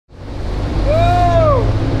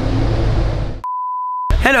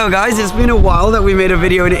Hello guys, it's been a while that we made a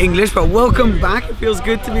video in English, but welcome back. It feels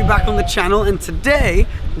good to be back on the channel, and today,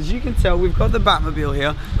 as you can tell, we've got the Batmobile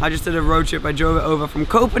here. I just did a road trip. I drove it over from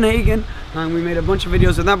Copenhagen and we made a bunch of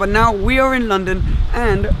videos with that, but now we are in London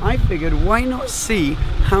and I figured why not see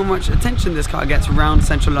how much attention this car gets around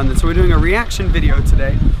central London. So we're doing a reaction video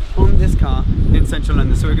today on this car in central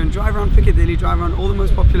London. So we're going to drive around Piccadilly, drive around all the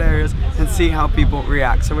most popular areas and see how people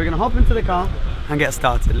react. So we're going to hop into the car and get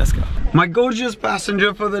started. Let's go. My gorgeous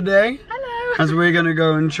passenger for the day. Hello. As we're gonna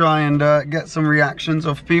go and try and get some reactions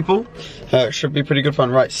of people. It should be pretty good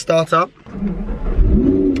fun. Right, start up.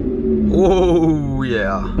 Oh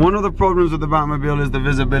yeah. One of the problems with the Batmobile is the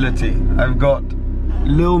visibility. I've got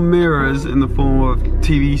little mirrors in the form of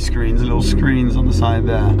TV screens, little screens on the side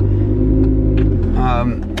there.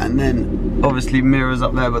 And then obviously mirrors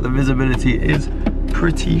up there, but the visibility is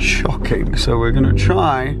pretty shocking. So we're gonna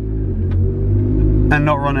try and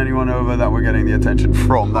not run anyone over that we're getting the attention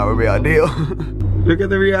from. That would be ideal. Look at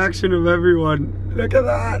the reaction of everyone. Look at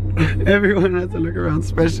that. Everyone has to look around,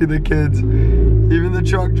 especially the kids. Even the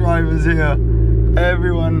truck drivers here.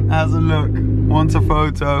 Everyone has a look, wants a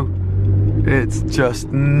photo. It's just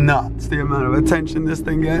nuts, the amount of attention this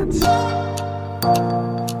thing gets.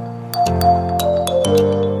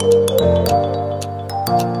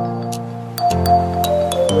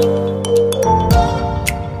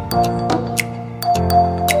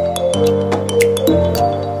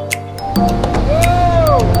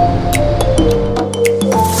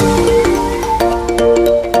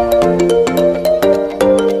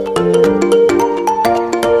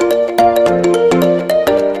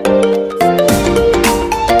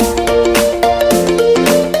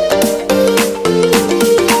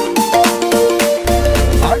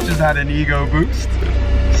 Had an ego boost.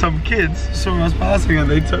 Some kids saw us passing and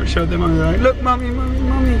they showed them and they're like, look mommy, mommy,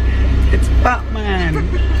 mommy, it's Batman.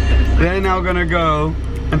 They're now gonna go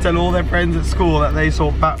and tell all their friends at school that they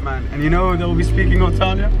saw Batman, and you know who they'll be speaking of,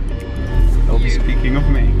 Tanya? They'll be speaking of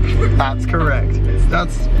me. That's correct.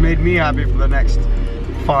 That's made me happy for the next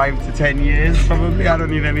 5 to 10 years probably. I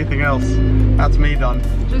don't need anything else. That's me done.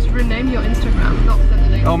 Just rename your Instagram, not send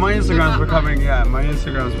the name. Oh, my Instagram's becoming, yeah, my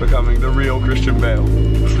Instagram's becoming the real Christian Bale.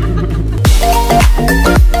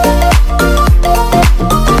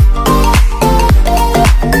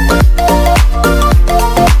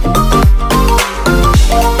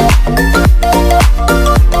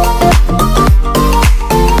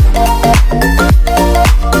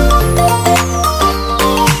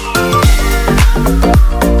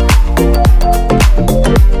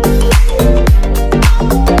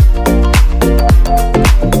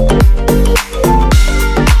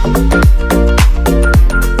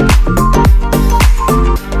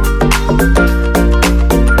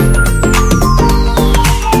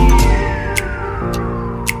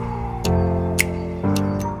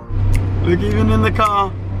 Look, even in the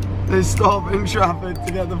car, they stop in traffic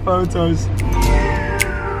to get the photos.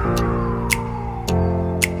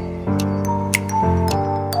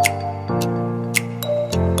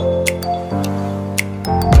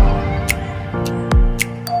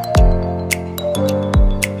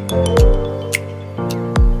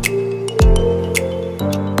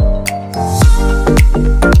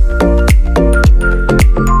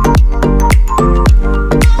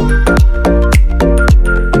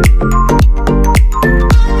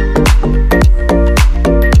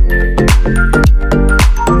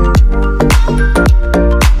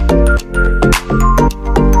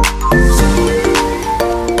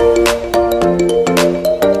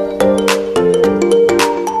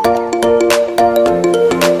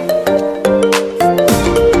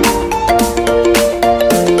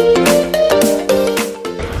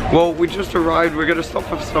 Well, we just arrived. We're gonna stop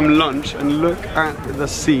for some lunch and look at the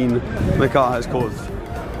scene the car has caused.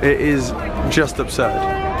 It is just absurd.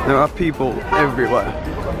 There are people everywhere.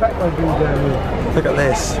 Look at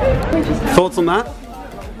this. Thoughts on that?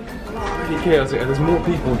 Pretty chaotic. There's more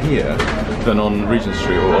people here than on Regent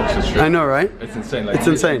Street or Oxford Street. I know, right? It's insane. Like, it's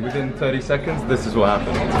insane. Within 30 seconds, this is what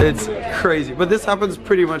happened. It's crazy. But this happens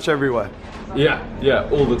pretty much everywhere. Yeah,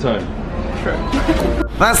 all the time.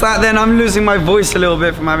 That's that then. I'm losing my voice a little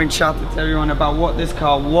bit from having chatted to everyone about what this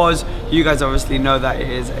car was. You guys obviously know that it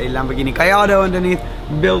is a Lamborghini Gallardo underneath,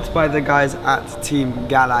 built by the guys at Team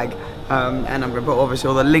Galag. And I'm going to put obviously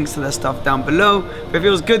all the links to their stuff down below. But it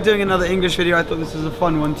feels good doing another English video. I thought this was a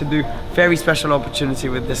fun one to do. Very special opportunity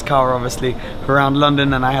with this car obviously around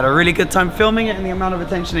London, and I had a really good time filming it, and the amount of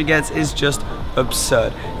attention it gets is just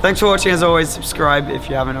absurd. Thanks for watching. As always, subscribe if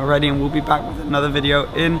you haven't already, and we'll be back with another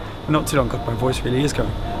video in not too long. God, my voice really is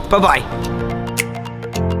going. Bye bye.